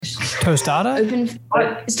Tostada?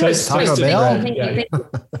 It's Taco Bell?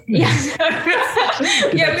 Yeah.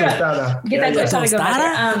 Get that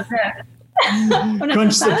tostada.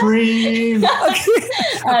 Crunch Supreme.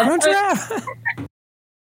 Crunch Wrap.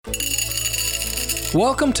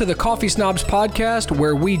 Welcome to the Coffee Snobs Podcast,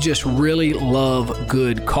 where we just really love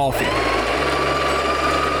good coffee.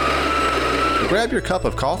 Grab your cup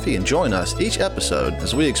of coffee and join us each episode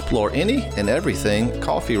as we explore any and everything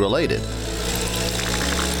coffee related.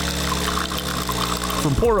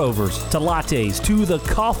 From pour-overs to lattes to the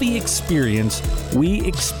coffee experience, we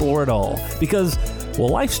explore it all. Because, well,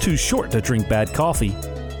 life's too short to drink bad coffee.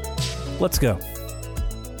 Let's go.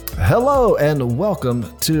 Hello and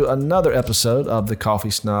welcome to another episode of the Coffee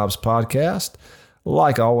Snobs Podcast.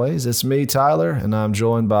 Like always, it's me, Tyler, and I'm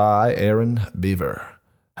joined by Aaron Beaver.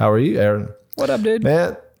 How are you, Aaron? What up, dude?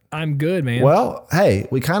 Man, I'm good, man. well, hey,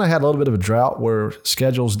 we kind of had a little bit of a drought where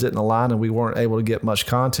schedules didn't align and we weren't able to get much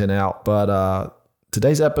content out, but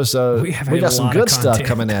today's episode, we got some good stuff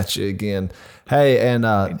coming at you again. Hey, and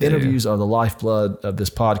interviews are the lifeblood of this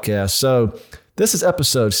podcast. So this is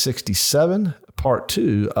episode 67, part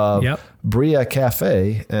 2 of Brilla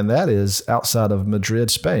Cafe, and that is outside of Madrid,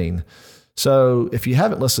 Spain. So if you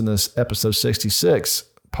haven't listened to this episode 66,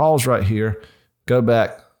 pause right here, go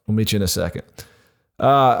back. We'll meet you in a second.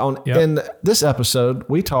 In this episode,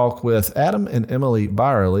 we talk with Adam and Emily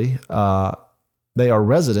Byerly. They are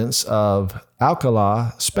residents of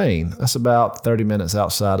Alcalá, Spain. That's about 30 minutes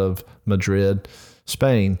outside of Madrid,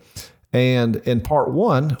 Spain. And in part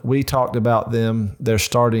 1, we talked about they're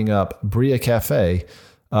starting up Brilla Cafe,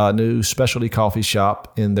 a new specialty coffee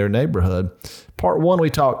shop in their neighborhood. Part 1, we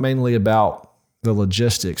talked mainly about the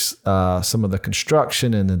logistics, some of the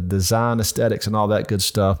construction and the design aesthetics and all that good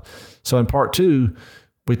stuff. So in part 2,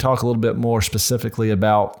 we talk a little bit more specifically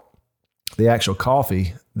about the actual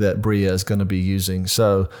coffee that Brilla is going to be using.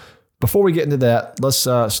 So before we get into that, let's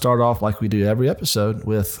start off like we do every episode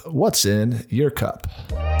with what's in your cup.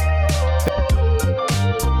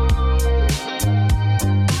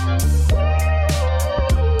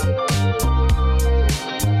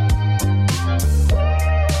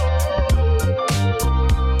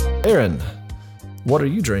 Aaron, what are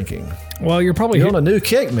you drinking? Well, you're on a new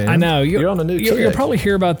kick, man. I know. You're on a new kick. You'll probably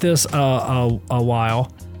hear about this a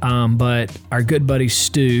while, but our good buddy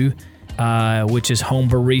Stu, which is home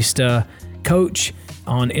barista coach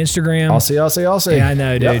on Instagram. Aussie. Yeah, I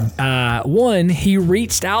know, dude. He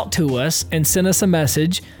reached out to us and sent us a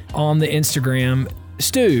message on the Instagram.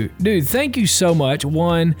 Stu, dude, thank you so much.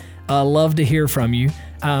 Love to hear from you.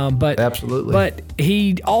 But absolutely. But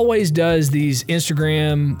he always does these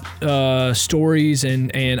Instagram stories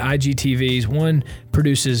and IGTVs. One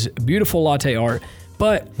produces beautiful latte art,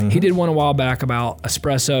 but he did one a while back about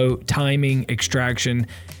espresso, timing, extraction,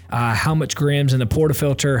 how much grams in the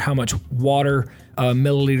portafilter, how much water,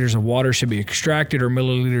 milliliters of water should be extracted, or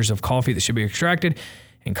milliliters of coffee that should be extracted.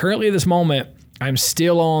 And currently at this moment, I'm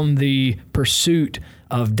still on the pursuit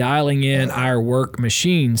of dialing in our work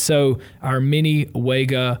machine. So our our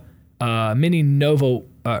Wega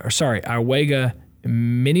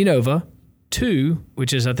Mini Nova 2,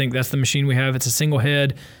 which is, I think that's the machine we have. It's a single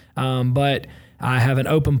head, but I have an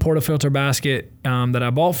open portafilter basket that I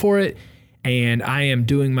bought for it, and I am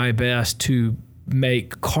doing my best to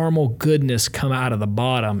make caramel goodness come out of the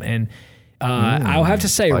bottom. And I'll have to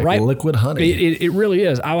say, like liquid honey. It really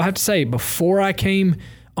is. I will have to say, before I came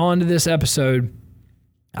onto this episode,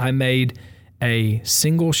 I made a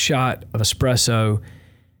single shot of espresso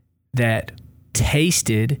that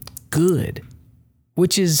tasted good,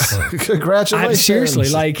 which is congratulations. Seriously,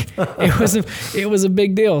 like it was a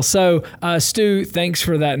big deal. So, Stu, thanks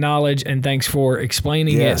for that knowledge and thanks for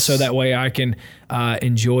explaining it so that way I can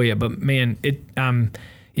enjoy it. But man,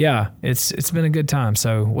 it's been a good time.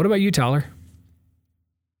 So, what about you, Tyler?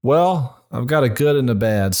 Well, I've got a good and a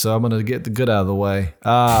bad, so I'm going to get the good out of the way.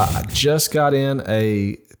 I just got in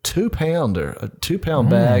a 2-pound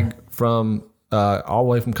bag from all the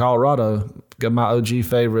way from Colorado. Got my OG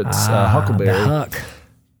favorites, Huckleberry.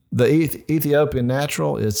 The Ethiopian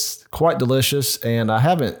Natural. It's quite delicious, and I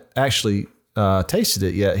haven't actually tasted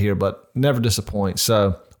it yet here, but never disappoints.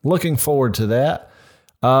 So looking forward to that.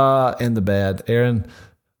 And the bad. Aaron,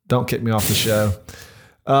 don't kick me off the show.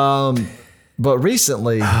 But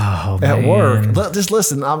recently at work, just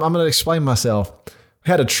listen, I'm going to explain myself.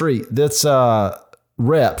 We had a treat. That's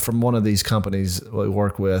rep from one of these companies we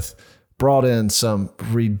work with brought in some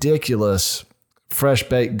ridiculous fresh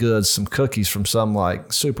baked goods, some cookies from some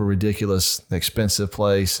like super ridiculous expensive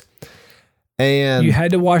place. And you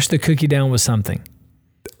had to wash the cookie down with something.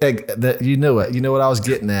 You knew it. You know what I was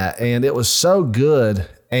getting at. And it was so good.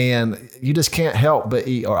 And you just can't help but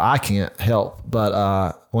eat, or I can't help.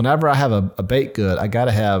 But whenever I have a baked good, I got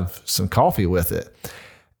to have some coffee with it.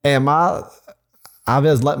 And I've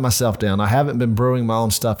just let myself down. I haven't been brewing my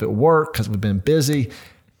own stuff at work because we've been busy.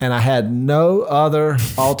 And I had no other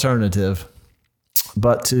alternative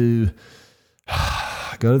but to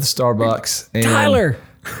go to the Starbucks. And Tyler!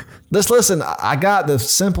 Listen, I got the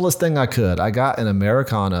simplest thing I could. I got an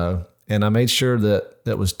Americano. And I made sure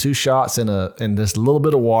that was 2 shots in this little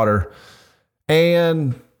bit of water,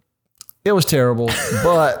 and it was terrible,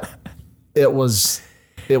 but it was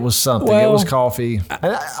something. Well, it was coffee.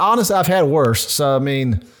 And honestly, I've had worse. So I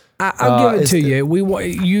mean, I'll give it to you.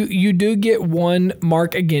 You do get 1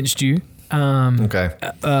 mark against you. Okay.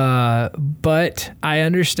 But I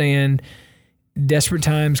understand. Desperate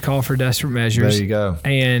times call for desperate measures. There you go.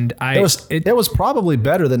 And it was probably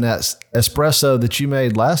better than that espresso that you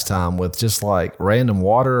made last time with just like random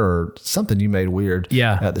water or something you made weird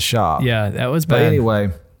at the shop. Yeah, that was bad. But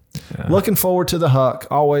anyway, looking forward to the Huck.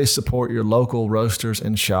 Always support your local roasters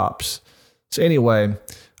and shops. So anyway,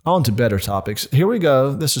 on to better topics. Here we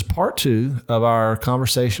go. This is part 2 of our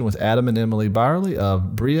conversation with Adam and Emily Byerly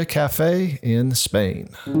of Brilla Cafe in Spain.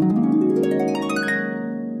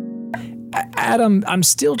 Adam, I'm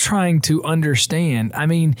still trying to understand. I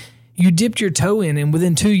mean, you dipped your toe in, and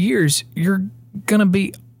within 2 years, you're going to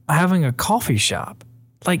be having a coffee shop.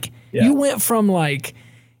 Like, you went from, like,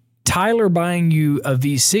 Tyler buying you a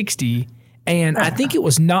V60, and I think it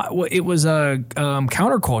was a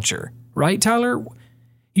counterculture, right, Tyler?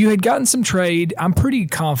 You had gotten some trade. I'm pretty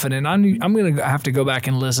confident. I'm going to have to go back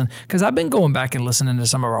and listen, because I've been going back and listening to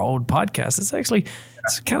some of our old podcasts. It's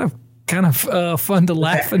kind of fun to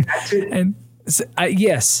laugh and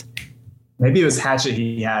yes. Maybe it was Hatchet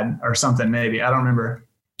he had or something. Maybe I don't remember.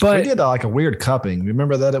 But we did like a weird cupping.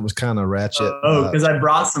 Remember that? It was kind of ratchet. Because I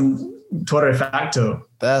brought some Torrefacto.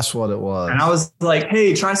 That's what it was. And I was like,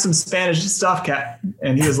 "Hey, try some Spanish stuff, cat."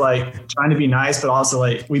 And he was like trying to be nice, but also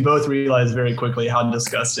like we both realized very quickly how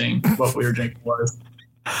disgusting what we were drinking was.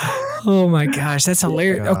 Oh my gosh, that's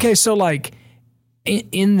hilarious. Yeah. Okay, so like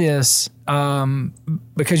in this.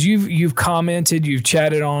 Because you've commented, you've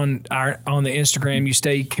chatted on the Instagram, you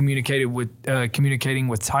stay communicating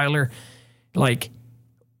with Tyler. Like,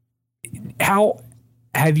 how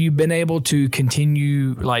have you been able to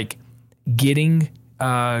continue like getting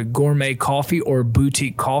gourmet coffee or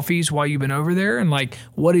boutique coffees while you've been over there? And like,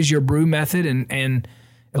 what is your brew method? And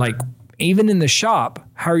like, even in the shop,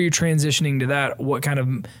 how are you transitioning to that? What kind of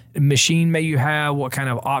machine may you have? What kind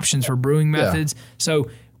of options for brewing methods? Yeah. So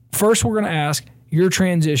first, we're going to ask your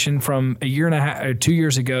transition from a year and a half or 2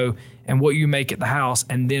 years ago and what you make at the house,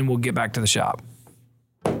 and then we'll get back to the shop.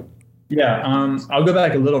 Yeah, I'll go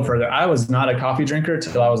back a little further. I was not a coffee drinker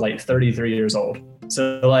till I was like 33 years old.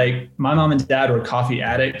 So like my mom and dad were coffee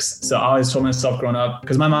addicts. So I always told myself growing up,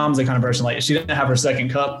 because my mom's the kind of person, like she didn't have her second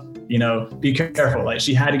cup, be careful. Like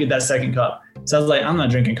she had to get that second cup. So I was like, I'm not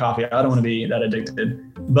drinking coffee. I don't want to be that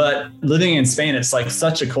addicted. But living in Spain, it's like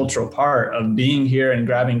such a cultural part of being here and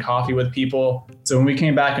grabbing coffee with people. So when we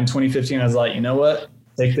came back in 2015, I was like, you know what?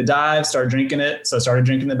 Take the dive, start drinking it. So I started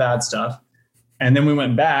drinking the bad stuff. And then we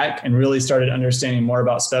went back and really started understanding more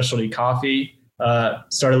about specialty coffee.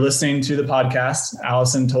 Started listening to the podcast.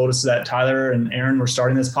 Allison told us that Tyler and Aaron were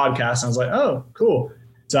starting this podcast. And I was like, oh, cool.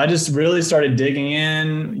 So I just really started digging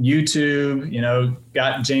in YouTube,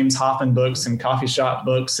 got James Hoffman books and coffee shop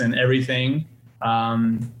books and everything.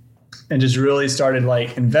 And just really started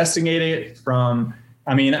like investigating it from,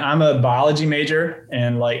 I'm a biology major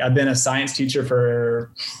and like I've been a science teacher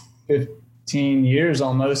for 15 years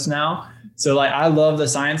almost now. So like, I love the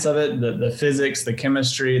science of it, the physics, the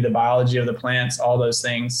chemistry, the biology of the plants, all those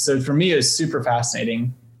things. So for me, it was super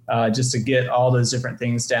fascinating just to get all those different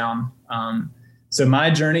things down. So my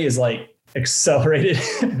journey is like accelerated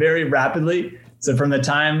very rapidly. So from the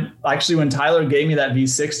time, actually when Tyler gave me that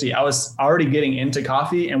V60, I was already getting into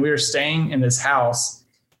coffee and we were staying in this house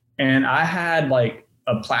and I had like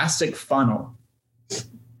a plastic funnel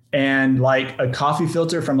and like a coffee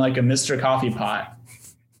filter from like a Mr. Coffee pot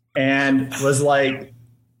and was like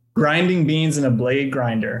grinding beans in a blade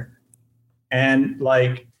grinder. And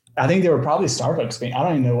like, I think they were probably Starbucks beans. I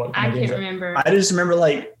don't even know what. I can't remember. I just remember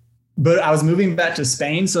like, but I was moving back to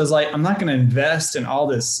Spain. So I was like, I'm not going to invest in all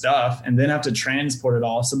this stuff and then have to transport it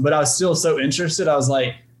all. So, but I was still so interested. I was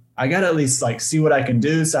like, I got to at least like see what I can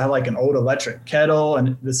do. So I had like an old electric kettle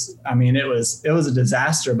and this, it was a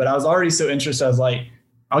disaster, but I was already so interested. I was like,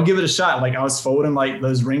 I'll give it a shot. Like I was folding like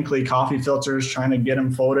those wrinkly coffee filters, trying to get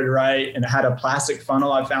them folded right. And I had a plastic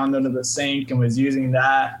funnel I found under the sink and was using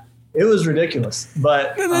that. It was ridiculous,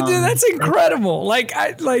 but that's incredible. Like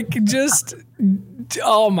just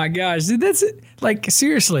Oh my gosh, dude, that's like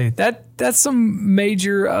seriously. That's some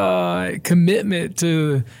major commitment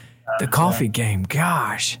to the coffee game.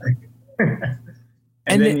 Gosh.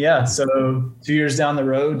 And then so 2 years down the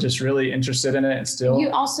road, just really interested in it, and still. You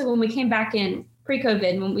also, when we came back in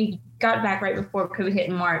pre-COVID, when we got back right before COVID hit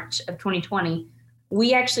in March of 2020,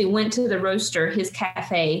 we actually went to the roaster, his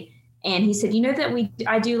cafe, and he said, you know that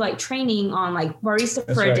I do like training on like barista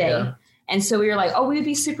for a day. Yeah. And so we were like, we would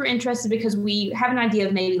be super interested because we have an idea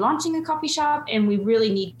of maybe launching a coffee shop, and we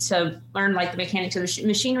really need to learn like the mechanics of the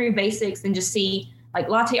machinery basics and just see like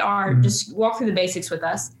latte art, just walk through the basics with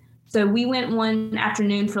us. So we went one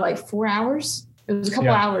afternoon for like 4 hours. It was a couple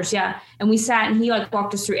hours. Yeah. And we sat and he like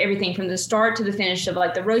walked us through everything from the start to the finish of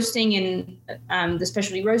like the roasting and the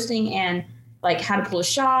specialty roasting, and like how to pull a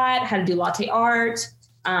shot, how to do latte art,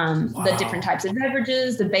 the different types of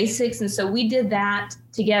beverages, the basics. And so we did that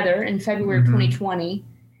together in February of 2020.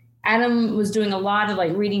 Adam was doing a lot of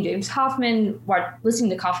like reading James Hoffman, listening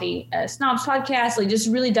to Coffee Snobs podcast, like just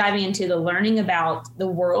really diving into the learning about the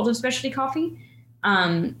world of specialty coffee.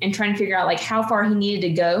 And trying to figure out like how far he needed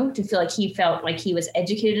to go to feel like he felt like he was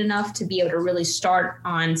educated enough to be able to really start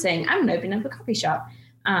on saying, I'm going to open up a coffee shop.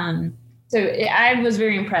 So I was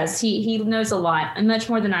very impressed. He knows a lot, and much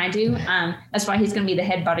more than I do. That's why he's going to be the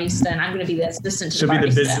head barista, and I'm going to be the assistant to the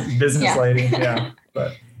barista. She'll be the business lady. Yeah.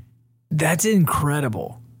 But that's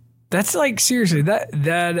incredible. That's like seriously that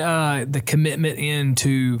the commitment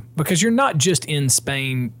into, because you're not just in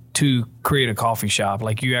Spain to create a coffee shop.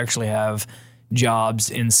 Like you actually have jobs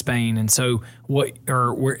in Spain, and so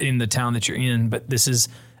we're in the town that you're in, but this is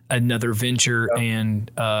another venture, and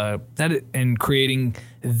creating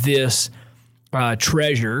this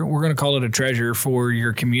treasure. We're going to call it a treasure for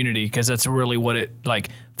your community, because that's really what it, like,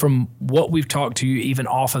 from what we've talked to you even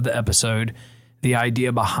off of the episode, the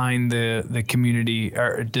idea behind the community,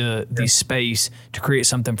 or the space to create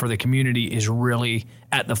something for the community, is really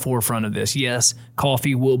at the forefront of this. Yes,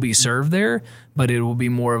 coffee will be served there, but it will be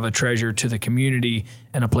more of a treasure to the community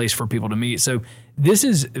and a place for people to meet. So this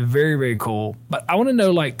is very, very cool. But I want to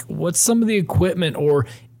know, like, what's some of the equipment, or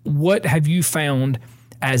what have you found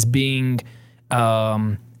as being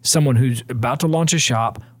someone who's about to launch a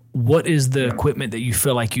shop? What is the equipment that you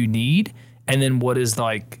feel like you need? And then what is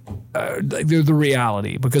like the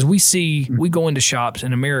reality? Because we go into shops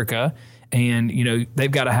in America, and, you know,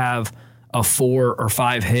 they've got to have a 4 or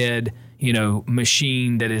 5 head, you know,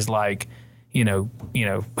 machine that is like, you know,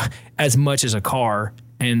 as much as a car.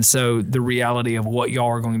 And so the reality of what y'all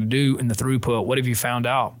are going to do and the throughput, what have you found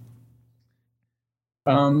out?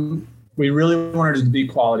 We really wanted it to be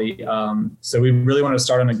quality. So we really wanted to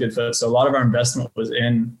start on a good foot. So a lot of our investment was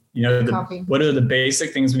in, you know, what are the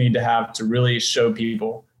basic things we need to have to really show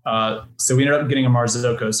people. So we ended up getting a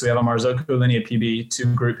Marzocco. So we have a Marzocco Linea PB,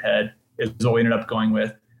 2 group head is what we ended up going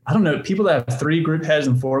with. I don't know, people that have 3 group heads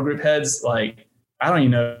and 4 group heads, like, I don't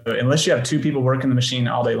even know, unless you have 2 people working the machine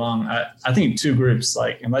all day long. I think 2 groups,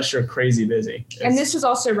 like, unless you're crazy busy. And this was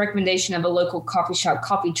also a recommendation of a local coffee shop,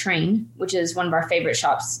 Coffee Train, which is one of our favorite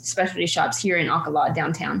shops, specialty shops here in Alcalá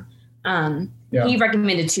downtown. He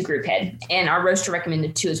recommended 2 group head, and our roaster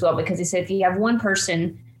recommended 2 as well, because he said if you have one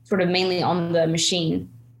person sort of mainly on the machine,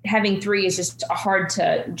 having 3 is just hard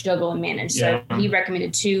to juggle and manage. So he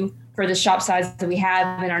recommended 2. For the shop size that we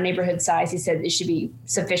have and our neighborhood size, he said it should be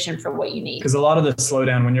sufficient for what you need. Because a lot of the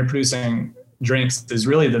slowdown when you're producing drinks is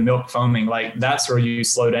really the milk foaming. Like, that's where you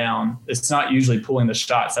slow down. It's not usually pulling the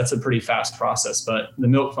shots. That's a pretty fast process, but the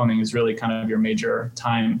milk foaming is really kind of your major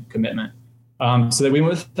time commitment. So that we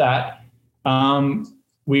went with that.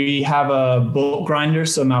 We have a bulk grinder.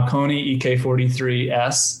 So Malconi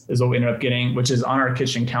EK43S is what we ended up getting, which is on our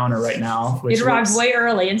kitchen counter right now. It arrived way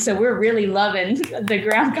early, and so we're really loving the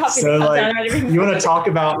ground coffee. So, like, you want to talk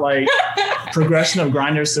about, like, progression of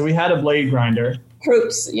grinders. So we had a blade grinder.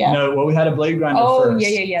 Croops, yeah. No, well, we had a blade grinder first.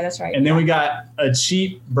 Yeah, that's right. And then we got a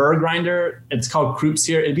cheap burr grinder. It's called Croops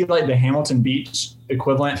here. It'd be like the Hamilton Beach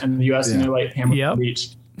equivalent in the U.S. You know, like Hamilton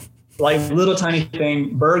Beach. Like, little tiny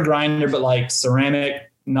thing, burr grinder, but like ceramic,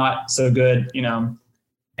 not so good, you know.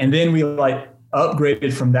 And then we like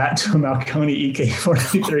upgraded from that to a Malconi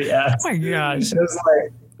EK43S. Oh my gosh. It was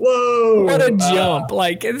like, whoa. What a jump.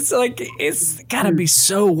 It's got to be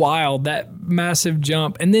so wild, that massive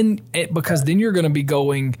jump. And then because then you're going to be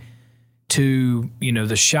going to, you know,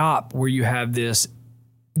 the shop where you have this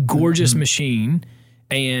gorgeous machine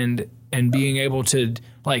and being able to,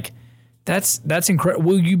 like, that's incredible.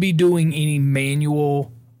 Will you be doing any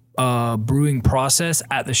manual brewing process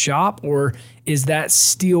at the shop, or is that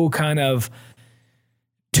still kind of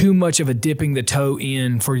too much of a dipping the toe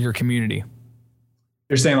in for your community?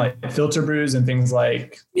 You're saying like filter brews and things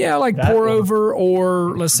like like pour over,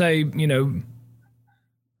 or let's say,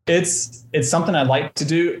 it's something I'd like to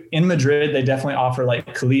do. In Madrid, they definitely offer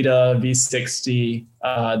like Kalita, V60.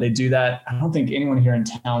 They do that. I don't think anyone here in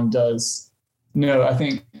town does. No, I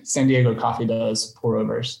think San Diego Coffee does pour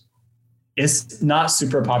overs. It's not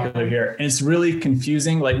super popular here. And it's really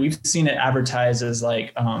confusing. Like we've seen it advertised as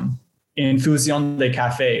like infusión de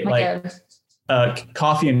café, like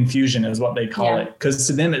coffee infusion is what they call it. Because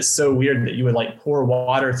to them, it's so weird that you would like pour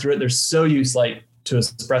water through it. They're so used like to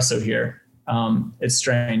espresso here. It's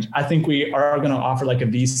strange. I think we are going to offer like a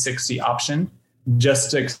V60 option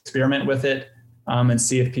just to experiment with it and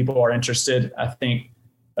see if people are interested. I think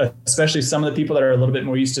especially some of the people that are a little bit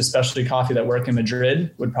more used to specialty coffee that work in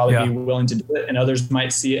Madrid would probably be willing to do it, and others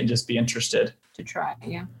might see it and just be interested to try.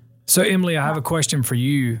 Yeah. So Emily, I have a question for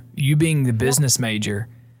you. You being the business major,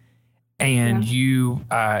 and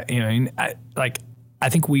I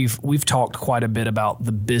think we've talked quite a bit about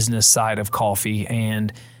the business side of coffee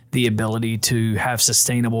and the ability to have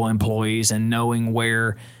sustainable employees and knowing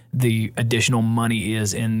where the additional money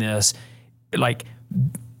is in this. Like,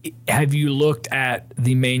 have you looked at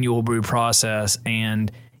the manual brew process?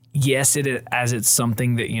 And yes, it's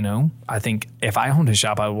something that, I think if I owned a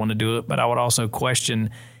shop, I would want to do it, but I would also question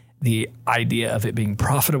the idea of it being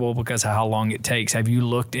profitable because of how long it takes. Have you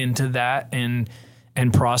looked into that and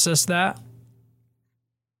processed that?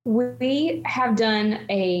 We have done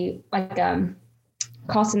a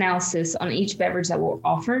cost analysis on each beverage that we'll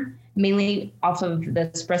offer, mainly off of the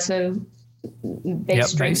espresso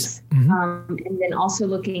based drinks, and then also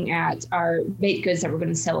looking at our baked goods that we're going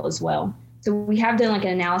to sell as well. So we have done like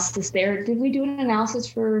an analysis there. Did we do an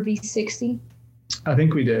analysis for V60? I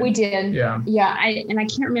think we did. We did. Yeah. Yeah. I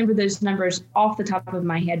can't remember those numbers off the top of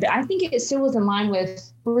my head, but I think it still was in line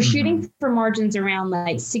with, we're shooting for margins around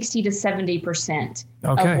like 60 to 70%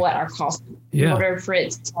 of what our cost in order for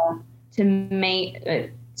it to make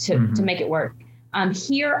it work.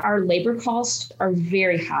 Here, our labor costs are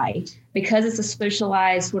very high because it's a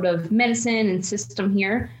socialized sort of medicine and system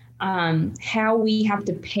here. How we have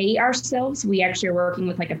to pay ourselves, we actually are working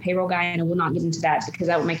with like a payroll guy, and I will not get into that because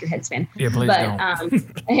that will make your head spin. Yeah, please don't.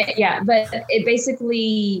 But it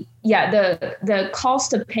basically, the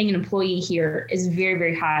cost of paying an employee here is very,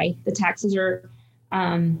 very high. The taxes are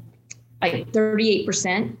like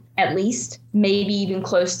 38%. At least, maybe even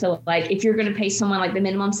close to like, if you're going to pay someone like the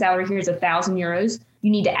minimum salary here is 1,000 euros,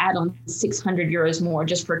 you need to add on 600 euros more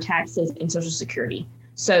just for taxes and Social Security.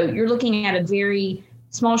 So you're looking at a very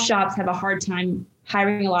small shops have a hard time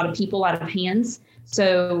hiring a lot of people, a lot of hands.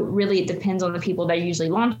 So really it depends on the people that are usually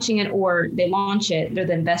launching it, or they launch it, they're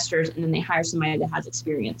the investors, and then they hire somebody that has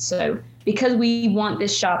experience. So because we want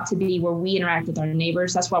this shop to be where we interact with our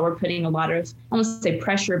neighbors, that's why we're putting a lot of, I won't say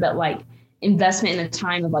pressure, but like investment in the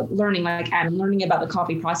time of like learning, like Adam, learning about the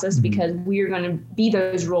coffee process, because we're going to be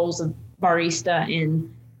those roles of barista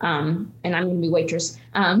and I'm going to be waitress,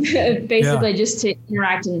 basically just to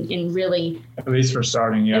interact and really. At least for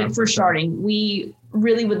starting, starting. We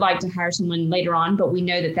really would like to hire someone later on, but we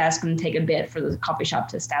know that that's going to take a bit for the coffee shop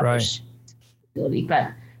to establish ability.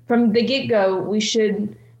 But from the get-go,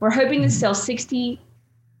 we're hoping to sell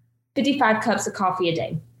 55 cups of coffee a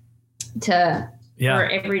day for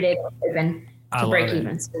every day that we're open to break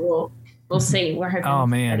even. So we'll see. We're hoping. Oh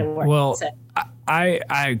man. Well, so.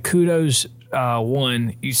 I kudos.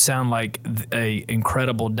 One, you sound like a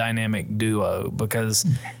incredible dynamic duo, because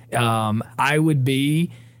I would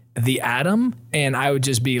be the Adam and I would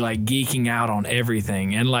just be like geeking out on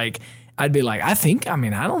everything. And like, I'd be like, I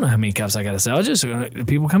don't know how many cups I got to sell. Just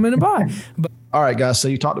people come in and buy. But all right, guys. So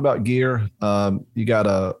you talked about gear. You got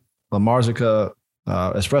a Marzica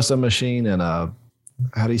espresso machine and a,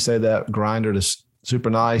 how do you say that, grinder that's super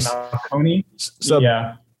nice. Pony. So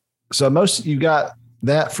most you got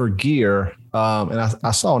that for gear. And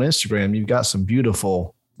I saw on Instagram, you've got some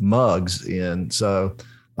beautiful mugs in. So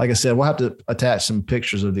like I said, we'll have to attach some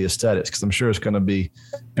pictures of the aesthetics because I'm sure it's going to be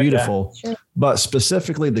beautiful. Yeah, sure. But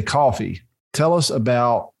specifically the coffee, tell us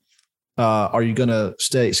about, are you going to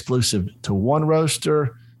stay exclusive to one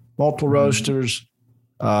roaster, multiple roasters?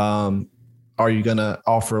 Are you going to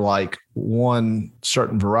offer like one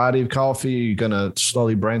certain variety of coffee? Are you going to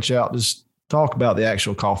slowly branch out? Just talk about the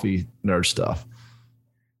actual coffee nerd stuff.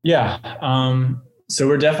 Yeah. So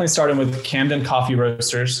we're definitely starting with Camden Coffee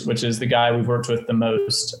Roasters, which is the guy we've worked with the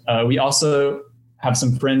most. We also have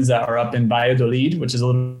some friends that are up in Byerly, which is a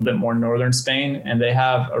little bit more northern Spain, and they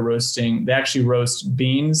have they actually roast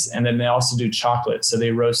beans, and then they also do chocolate. So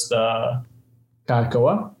they roast the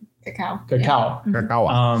cacao. Yeah.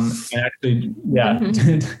 And actually,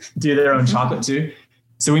 do their own chocolate too.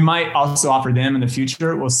 So we might also offer them in the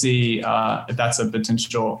future. We'll see if that's a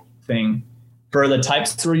potential thing. For the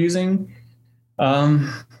types we're using,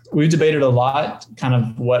 we've debated a lot kind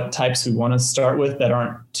of what types we want to start with that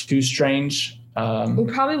aren't too strange. We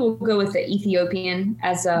probably will go with the Ethiopian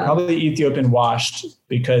as a... Probably Ethiopian washed,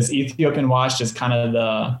 because Ethiopian washed is kind of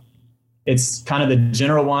the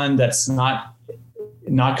general one that's not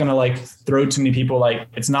going to like throw too many people. Like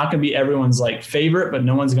it's not going to be everyone's like favorite, but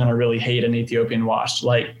no one's going to really hate an Ethiopian washed.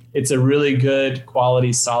 Like it's a really good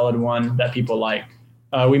quality, solid one that people like.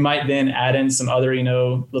 We might then add in some other,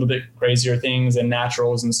 little bit crazier things and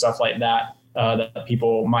naturals and stuff like that that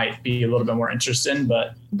people might be a little bit more interested in.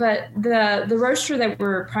 But the roaster that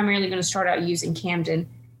we're primarily going to start out using, Camden,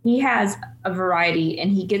 he has a variety,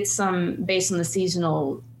 and he gets some based on the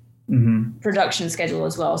seasonal production schedule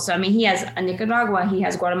as well. So, I mean, he has a Nicaragua, he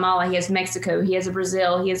has Guatemala, he has Mexico, he has a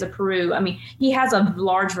Brazil, he has a Peru. I mean, he has a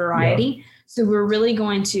large variety. Yeah. So we're really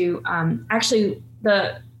going to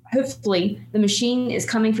hopefully the machine is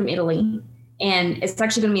coming from Italy, and it's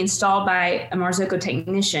actually going to be installed by a Marzocco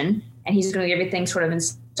technician, and he's going to get everything sort of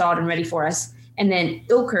installed and ready for us. And then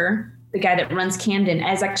Ilker, the guy that runs Camden,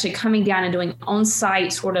 is actually coming down and doing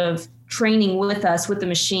on-site sort of training with us with the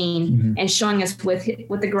machine and showing us with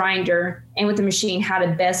the grinder and with the machine how to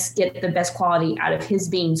best get the best quality out of his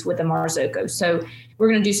beans with the Marzocco. So we're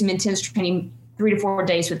going to do some intense training 3 to 4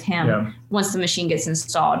 days with him once the machine gets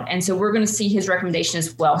installed. And so we're going to see his recommendation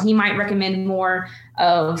as well. He might recommend more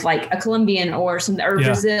of like a Colombian or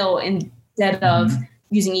Brazil instead of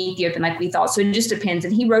using Ethiopian like we thought. So it just depends.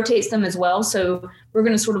 And he rotates them as well. So we're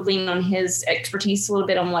going to sort of lean on his expertise a little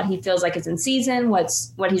bit on what he feels like is in season, what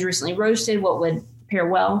he's recently roasted, what would pair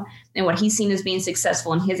well, and what he's seen as being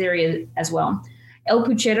successful in his area as well. El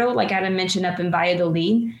Puchero, like Adam mentioned up in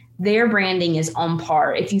Valladolid, their branding is on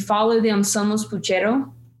par. If you follow them, Somos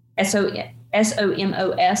Puchero,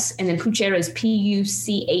 SOMOS, and then Puchero is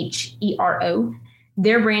PUCHERO.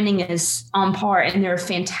 Their branding is on par, and they're a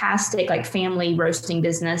fantastic like family roasting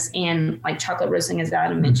business and like chocolate roasting, as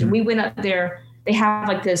Adam mentioned. We went up there. They have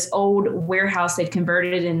like this old warehouse they've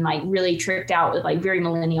converted and like really tricked out with like very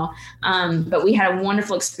millennial. But we had a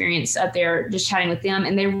wonderful experience up there just chatting with them,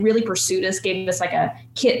 and they really pursued us, gave us like a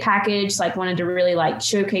kit package, like wanted to really like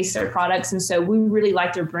showcase their products. And so we really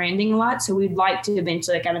like their branding a lot. So we'd like to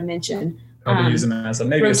eventually, like Adam mentioned, use them as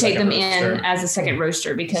rotate them in as a second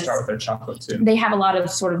roaster, because start with their chocolate too. They have a lot of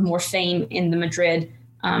sort of more fame in the Madrid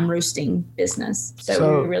roasting business.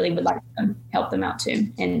 So we really would like to help them out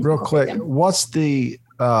too. And real quick, what's the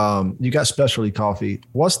you got specialty coffee?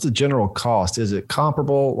 What's the general cost? Is it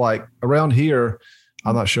comparable? Like around here,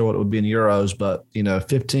 I'm not sure what it would be in euros, but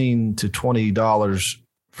 $15 to $20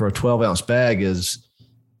 for a 12-ounce bag is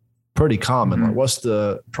pretty common. Like, what's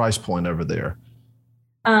the price point over there?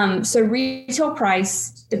 So retail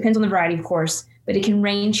price depends on the variety, of course, but it can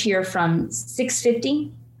range here from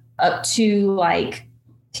 $6.50 up to like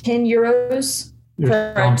 10 euros for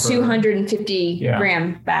a 250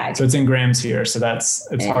 gram bag. So it's in grams here. So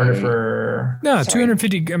it's harder for. No,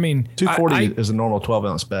 250. I mean, 240 is a normal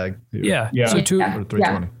 12-ounce bag. Here. Yeah. So 320.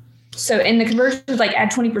 Yeah. So, and the conversion is like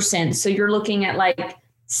add 20%. So you're looking at like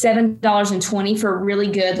 $7.20 for a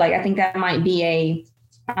really good, like, I think that might be a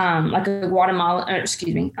Brazil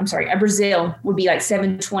would be like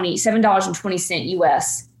 $7.20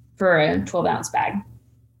 US for a 12-ounce bag.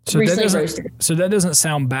 So that doesn't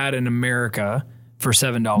sound bad in America for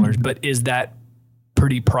 $7, but is that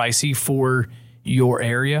pretty pricey for your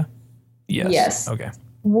area? Yes. Okay.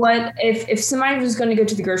 What if somebody was going to go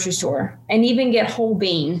to the grocery store and even get whole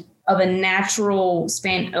bean of a natural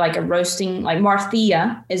like a roasting, like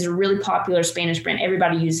Marthia is a really popular Spanish brand.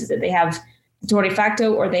 Everybody uses it. They have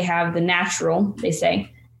Torrefacto or they have the natural, they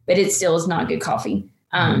say, but it still is not good coffee.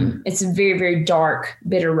 It's a very, very dark,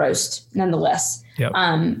 bitter roast nonetheless. Yep.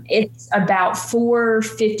 It's about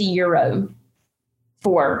 €450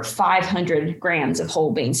 for 500 grams of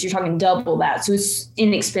whole beans. So you're talking double that. So it's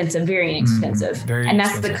inexpensive, very inexpensive. And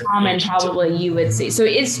that's the common probably you would see. So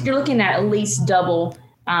you're looking at least double.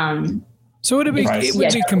 So it would be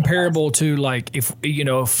comparable to like if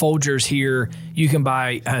Folgers here, you can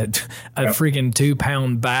buy a freaking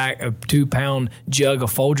 2-pound bag, a 2-pound jug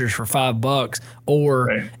of Folgers for $5,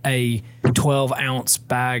 or a 12-ounce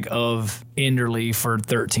bag of Enderley for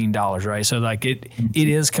 $13, right? So like it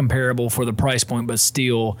is comparable for the price point, but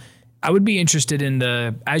still, I would be interested in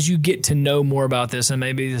as you get to know more about this, and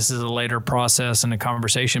maybe this is a later process and a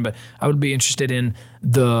conversation, but I would be interested in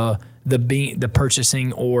the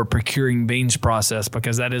purchasing or procuring beans process,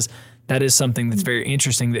 because that is something that's very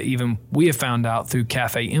interesting that even we have found out through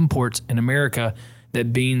cafe imports in America,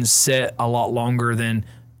 that beans sit a lot longer than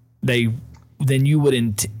they than you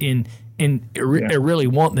would really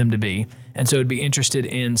want them to be. And so it'd be interested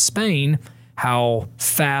in Spain, how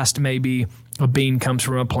fast maybe a bean comes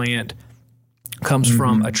from a plant, comes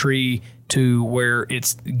from a tree to where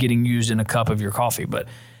it's getting used in a cup of your coffee. But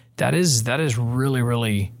that is really,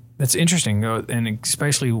 really, that's interesting. And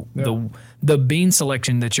especially the bean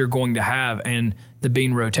selection that you're going to have and the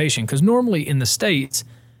bean rotation. Because normally in the States,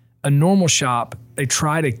 a normal shop, they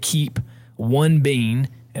try to keep one bean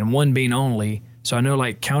and one bean only. So I know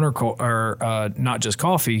like not just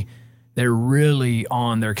coffee, they're really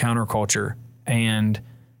on their counterculture, and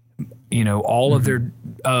all of their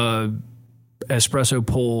espresso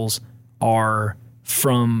pulls are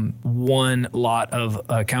from one lot of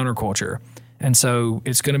counterculture. And so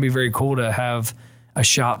it's going to be very cool to have a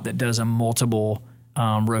shop that does a multiple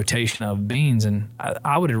rotation of beans, and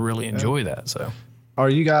I would really enjoy that. So, are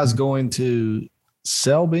you guys going to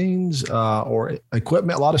sell beans or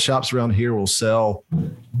equipment? A lot of shops around here will sell,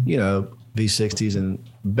 V60s and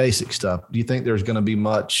basic stuff. Do you think there's going to be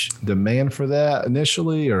much demand for that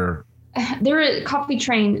initially, or? There are Coffee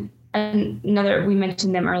Train, we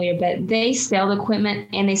mentioned them earlier, but they sell the equipment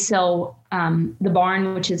and they sell the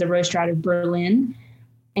Barn, which is a roaster out of Berlin.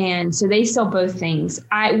 And so they sell both things.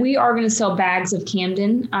 We are going to sell bags of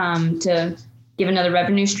Camden to give another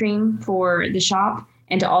revenue stream for the shop,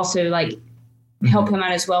 and to also like help him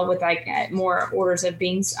out as well with like more orders of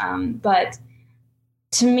beans. But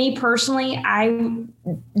to me personally, I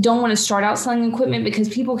don't want to start out selling equipment because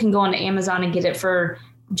people can go onto Amazon and get it for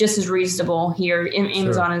just as reasonable here.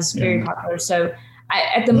 Amazon is very popular. So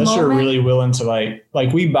at the Unless moment, you're really willing to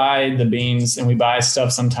like we buy the beans and we buy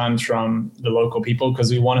stuff sometimes from the local people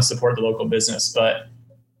because we want to support the local business, but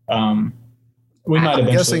we might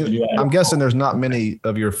eventually do that. I'm guessing there's not many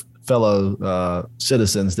of your fellow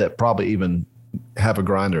citizens that probably even have a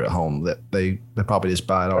grinder at home, that they probably just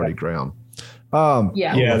buy it already ground.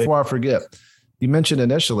 Before I forget, you mentioned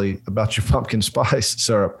initially about your pumpkin spice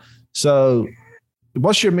syrup. So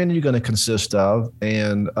what's your menu going to consist of?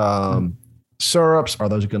 And syrups, are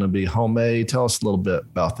those going to be homemade? Tell us a little bit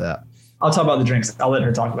about that. I'll talk about the drinks. I'll let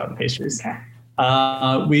her talk about the pastries.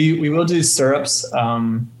 We will do syrups.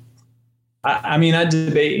 I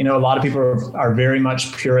debate, a lot of people are very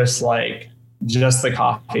much purists, like just the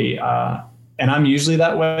coffee. And I'm usually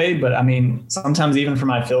that way, but sometimes even for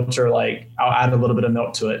my filter, like I'll add a little bit of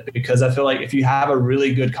milk to it, because I feel like if you have a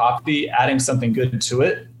really good coffee, adding something good to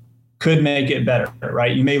it could make it better,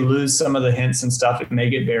 right? You may lose some of the hints and stuff. It may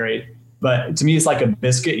get buried, but to me, it's like a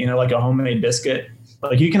biscuit, like a homemade biscuit.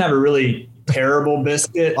 Like you can have a really terrible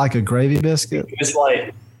biscuit. Like a gravy biscuit? It's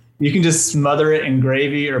like, you can just smother it in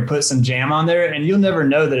gravy or put some jam on there and you'll never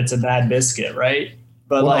know that it's a bad biscuit, right?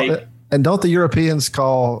 But and don't the Europeans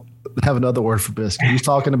have another word for biscuit? He's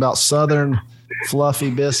talking about Southern fluffy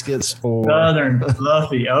biscuits, or Southern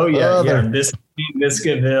fluffy. Oh yeah.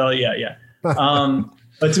 Biscuitville. Yeah.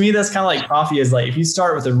 But to me, that's kind of like coffee is like, if you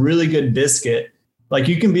start with a really good biscuit, like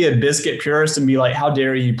you can be a biscuit purist and be like, how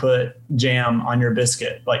dare you put jam on your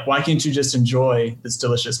biscuit? Like, why can't you just enjoy this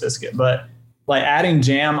delicious biscuit? But like adding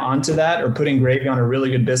jam onto that or putting gravy on a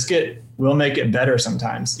really good biscuit will make it better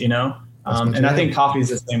sometimes, and I think coffee is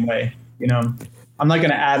the same way. I'm not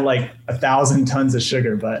going to add like 1,000 tons of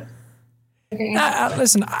sugar, but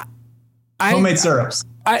listen, homemade syrups.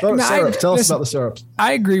 Syrups. Tell us about the syrups.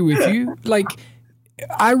 I agree with you. Like,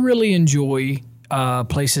 I really enjoy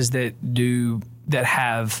places that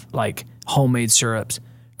have like homemade syrups,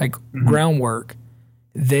 like Groundwork.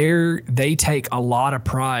 They take a lot of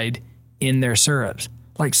pride in their syrups,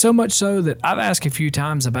 like so much so that I've asked a few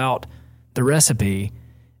times about the recipe,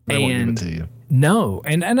 they won't give it to you. No,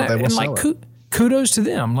 and like kudos to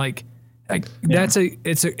them. Like it's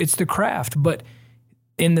the craft, but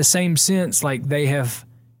in the same sense, like they have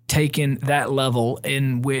taken that level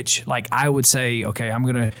in which, like, I would say, okay, I'm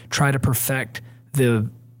going to try to perfect the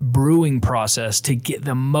brewing process to get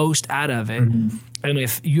the most out of it. Mm-hmm. And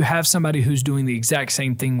if you have somebody who's doing the exact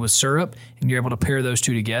same thing with syrup and you're able to pair those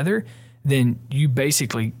two together, then you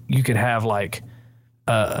could have like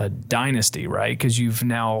a dynasty, right? Because you've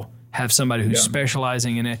now have somebody who's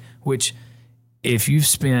specializing in it, which if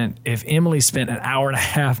Emily spent an hour and a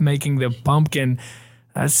half making the pumpkin,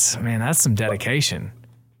 that's some dedication.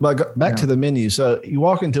 But back to the menu. So you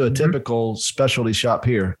walk into a typical specialty shop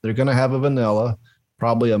here. They're going to have a vanilla,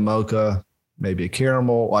 probably a mocha, maybe a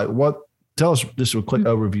caramel. Like what? Tell us just a quick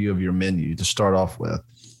overview of your menu to start off with.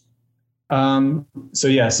 So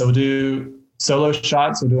we'll do solo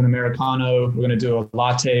shots. We'll do an Americano. We're going to do a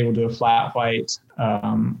latte. We'll do a flat white.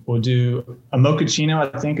 We'll do a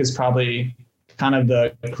mochaccino. I think is probably kind of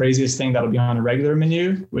the craziest thing that'll be on a regular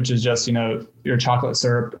menu, which is just, your chocolate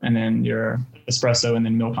syrup and then your espresso and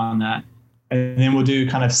then milk on that. And then we'll do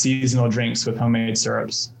kind of seasonal drinks with homemade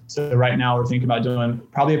syrups. So right now we're thinking about doing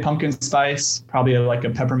probably a pumpkin spice, probably like a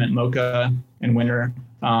peppermint mocha in winter,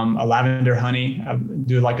 a lavender honey. I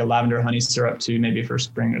do like a lavender honey syrup too, maybe for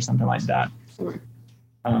spring or something like that.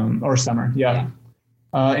 Or summer. Yeah.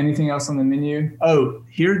 Anything else on the menu? Oh,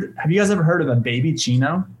 here, have you guys ever heard of a baby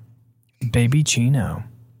chino? Baby chino.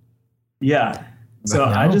 Yeah. So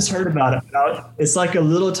I just heard about it. It's like a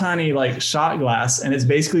little tiny like shot glass, and it's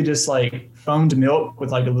basically just like foamed milk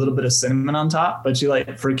with like a little bit of cinnamon on top. But you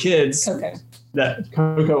like, for kids,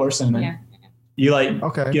 cocoa or cinnamon, you like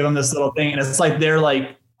give them this little thing, and it's like they're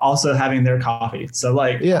like also having their coffee. So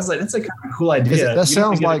like, I was like, that's a kind of cool idea. That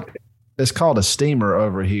sounds like it's called a steamer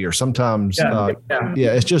over here. Sometimes,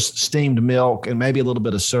 it's just steamed milk and maybe a little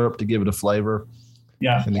bit of syrup to give it a flavor.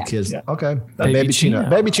 Yeah. And the kids, baby chino.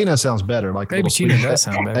 Baby chino sounds better. Like baby chino does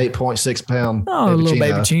sound better. 8.6 pound. Oh, a little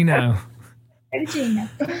baby chino. Baby chino.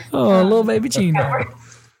 Oh, a little baby chino.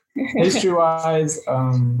 Pastry wise,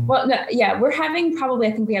 we're having probably,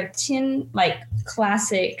 I think we have 10 like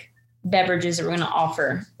classic beverages that we're going to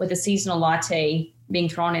offer with a seasonal latte being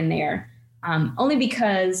thrown in there. Only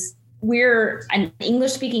because we're an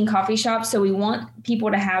English speaking coffee shop. So we want people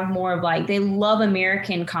to have more of like, they love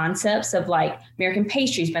American concepts of like American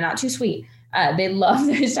pastries, but not too sweet. They love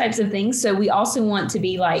those types of things. So we also want to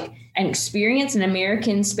be like an experience, an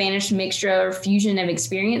American Spanish mixture or fusion of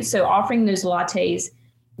experience. So offering those lattes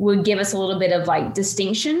would give us a little bit of like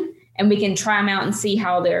distinction, and we can try them out and see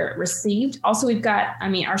how they're received. Also, we've got,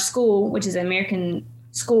 our school, which is an American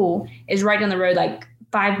school, is right down the road, like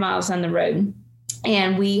 5 miles down the road.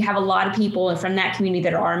 And we have a lot of people from that community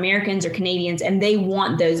that are Americans or Canadians, and they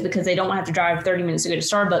want those because they don't want to have to drive 30 minutes to go to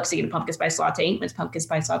Starbucks to get a pumpkin spice latte. It's pumpkin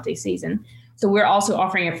spice latte season. So we're also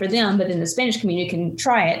offering it for them, but then the Spanish community can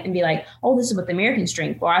try it and be like, oh, this is what the Americans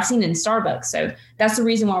drink. Well, I've seen it in Starbucks. So that's the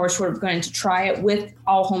reason why we're sort of going to try it with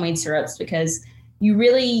all homemade syrups, because you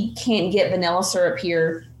really can't get vanilla syrup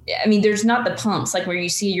here. There's not the pumps like where you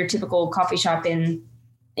see your typical coffee shop in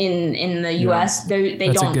the U.S. They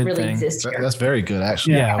don't really exist here. That's very good,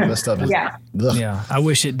 actually. Yeah, that stuff is. Yeah. I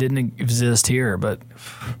wish it didn't exist here, but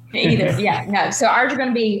either. Yeah, no. So ours are going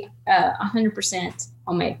to be 100%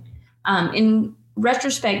 homemade. In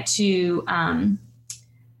retrospect to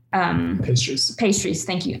pastries.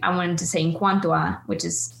 Thank you. I wanted to say en cuanto a, which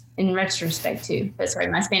is in retrospect too, but sorry,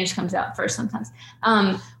 my Spanish comes out first sometimes.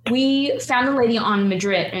 We found a lady on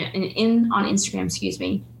Madrid on Instagram,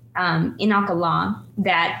 in Alcalá,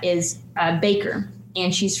 that is a baker,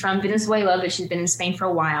 and she's from Venezuela, but she's been in Spain for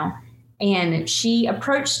a while. And she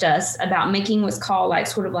approached us about making what's called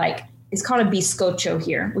it's called a bizcocho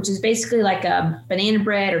here, which is basically like a banana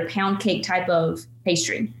bread or pound cake type of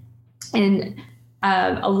pastry. And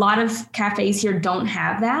a lot of cafes here don't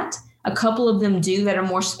have that. A couple of them do that are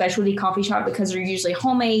more specialty coffee shop because they're usually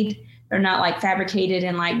homemade. They're not like fabricated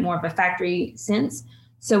in like more of a factory sense.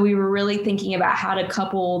 So we were really thinking about how to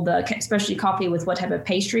couple the specialty coffee with what type of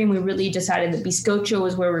pastry. And we really decided that bizcocho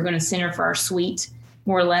is where we're going to center for our sweet,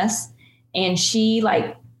 more or less. And she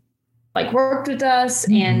like worked with us.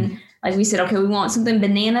 And like we said, okay, we want something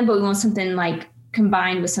banana, but we want something like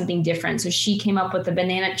combined with something different. So she came up with the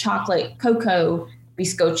banana chocolate cocoa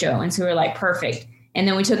bizcocho. And so we were like, perfect. And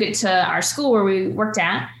then we took it to our school where we worked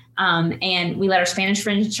at. And we let our Spanish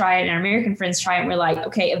friends try it and our American friends try it. And we're like,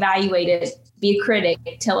 okay, evaluate it. Be a critic,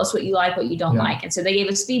 tell us what you like, what you don't like. And so they gave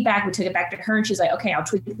us feedback. We took it back to her and she's like, okay, I'll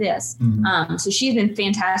tweak this. So she's been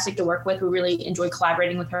fantastic to work with. We really enjoy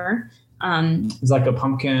collaborating with her. It's like a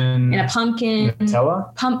pumpkin. And a pumpkin.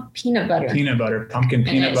 Nutella? Peanut butter. Pumpkin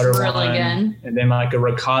peanut butter really one. Good. And then like a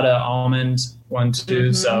ricotta almond one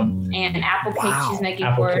too. So. And apple cake she's making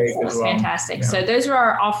for us. It's fantastic. Yeah. So those are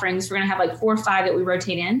our offerings. We're going to have like 4 or 5 that we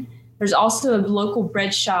rotate in. There's also a local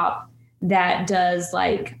bread shop that does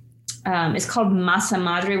like, it's called masa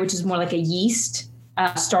madre, which is more like a yeast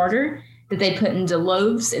starter that they put into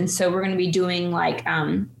loaves. And so we're going to be doing like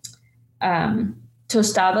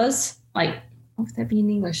tostadas, like what would that be in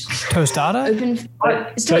English? Tostada?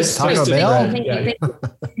 It's Taco Bell?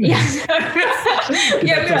 Yeah.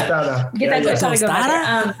 Tostada. Get that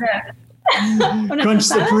tostada. Crunch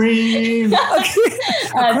Supreme.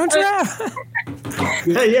 Crunch wrap.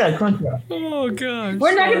 Yeah, crunch wrap. Oh gosh.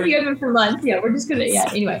 We're not gonna be open for lunch. Yeah, we're just gonna. Yeah.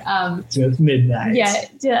 Anyway. Just midnight.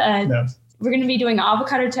 Yeah. No. We're gonna be doing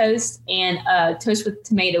avocado toast and toast with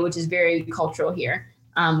tomato, which is very cultural here,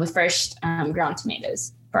 with fresh ground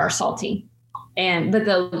tomatoes for our salty. But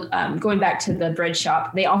the going back to the bread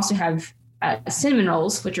shop, they also have cinnamon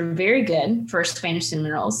rolls, which are very good for Spanish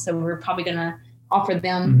cinnamon rolls. So we're probably gonna offer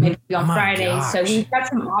them maybe on Friday. Gosh. So we've got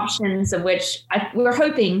some options of which we're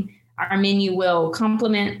hoping our menu will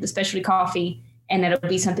complement the specialty coffee, and it'll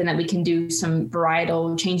be something that we can do some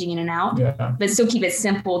varietal changing in and out, but still keep it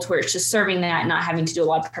simple to where it's just serving that, not having to do a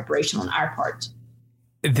lot of preparation on our part.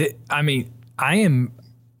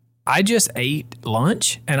 I just ate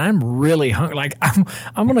lunch and I'm really hungry. Like I'm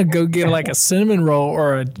gonna go get like a cinnamon roll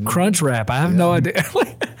or a crunch wrap. I have no idea.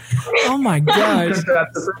 Oh my gosh.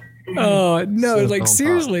 Oh no, like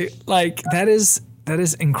seriously, like that is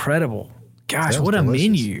incredible. Gosh, what a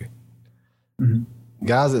menu. Mm-hmm.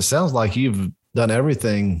 Guys, it sounds like you've done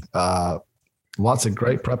everything. Lots of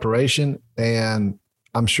great preparation, and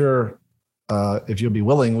I'm sure if you'll be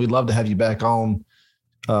willing, we'd love to have you back on.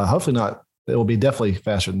 Hopefully not. It will be definitely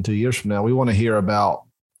faster than 2 years from now. We want to hear about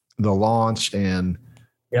the launch and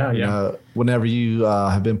whenever you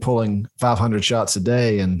have been pulling 500 shots a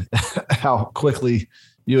day and how quickly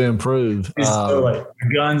you improve. So like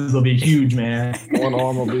guns will be huge, man. One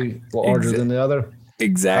arm will be larger than the other.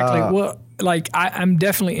 Exactly. Well, like I'm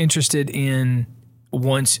definitely interested in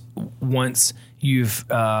once you've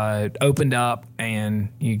opened up and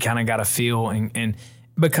you kind of got a feel and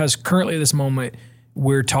because currently at this moment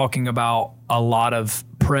we're talking about a lot of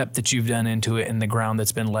prep that you've done into it and the ground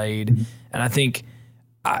that's been laid. Mm-hmm. And I think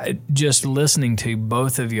just listening to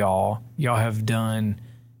both of y'all have done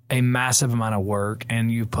a massive amount of work, and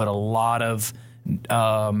you put a lot of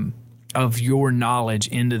your knowledge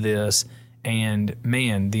into this. And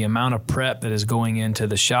man, the amount of prep that is going into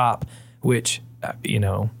the shop, which,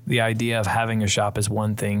 the idea of having a shop is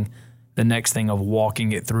one thing, the next thing of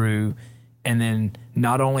walking it through, and then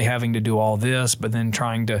not only having to do all this, but then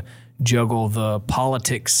trying to juggle the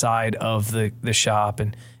politics side of the shop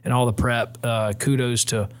and all the prep. Kudos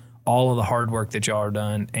to all of the hard work that y'all are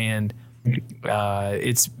done. And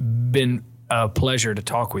it's been a pleasure to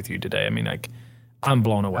talk with you today. I mean, like, I'm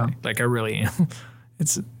blown away. Like, I really am.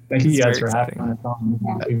 Thank you guys for having us on.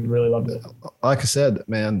 We really loved it. Like I said,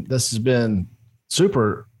 man, this has been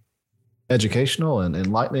super educational and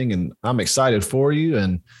enlightening, and I'm excited for you.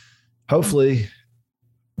 And hopefully,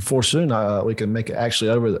 before soon, we can make it actually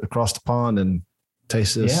across the pond and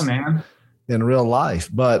taste this in real life.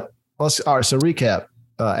 But all right, so recap.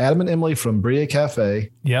 Adam and Emily from Brilla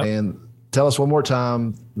Cafe. Yeah. And tell us one more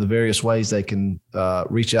time the various ways they can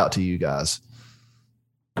reach out to you guys.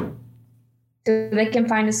 So they can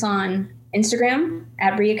find us on Instagram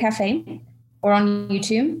at Brilla Cafe or on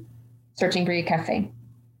YouTube, searching Brilla Cafe.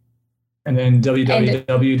 And then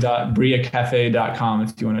www.brillacafe.com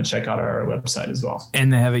if you want to check out our website as well.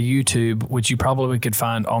 And they have a YouTube, which you probably could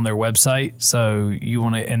find on their website. So you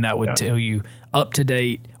want to, and that would tell you up to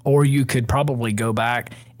date, or you could probably go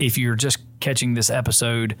back if you're just catching this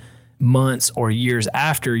episode months or years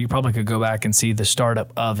after, you probably could go back and see the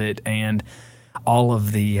startup of it and all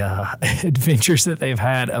of the adventures that they've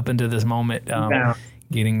had up until this moment,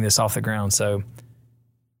 getting this off the ground. So,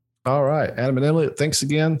 all right, Adam and Emily, thanks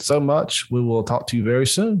again so much. We will talk to you very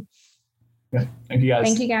soon. Yeah. Thank you, guys.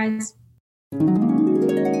 Thank you, guys.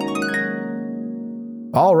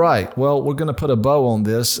 All right. Well, we're going to put a bow on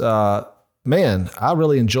this. Man, I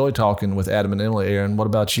really enjoy talking with Adam and Emily. Aaron, what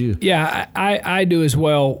about you? Yeah, I do as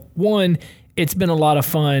well. One, it's been a lot of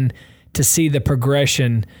fun to see the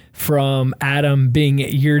progression from Adam being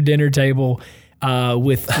at your dinner table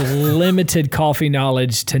with limited coffee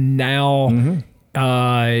knowledge to now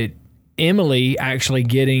Emily actually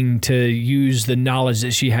getting to use the knowledge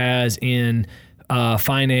that she has in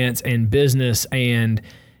finance and business. And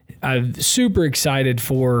I'm super excited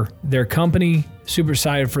for their company, super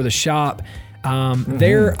excited for the shop.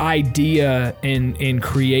 Their idea in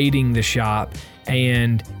creating the shop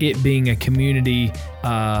and it being a community,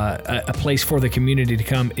 a place for the community to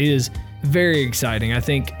come is very exciting. I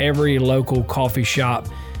think every local coffee shop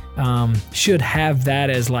should have that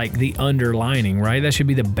as like the underlining, right? That should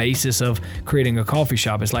be the basis of creating a coffee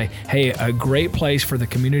shop. It's like, hey, a great place for the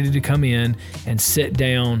community to come in and sit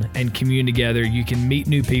down and commune together. You can meet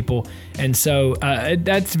new people. And so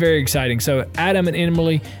that's very exciting. So Adam and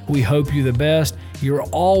Emily, we hope you the best. You're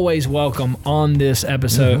always welcome on this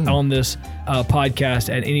episode, on this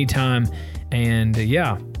podcast at any time. And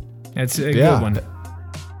that's a good one.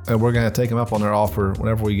 And we're going to take them up on their offer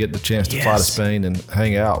whenever we get the chance to fly to Spain and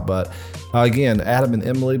hang out. But again, Adam and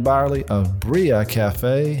Emily Byerly of Brilla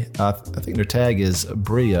Cafe. I think their tag is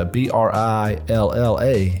Brilla,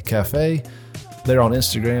 Brilla Cafe. They're on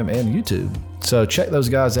Instagram and YouTube. So check those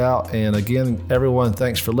guys out. And again, everyone,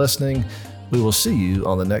 thanks for listening. We will see you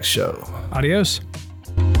on the next show. Adios.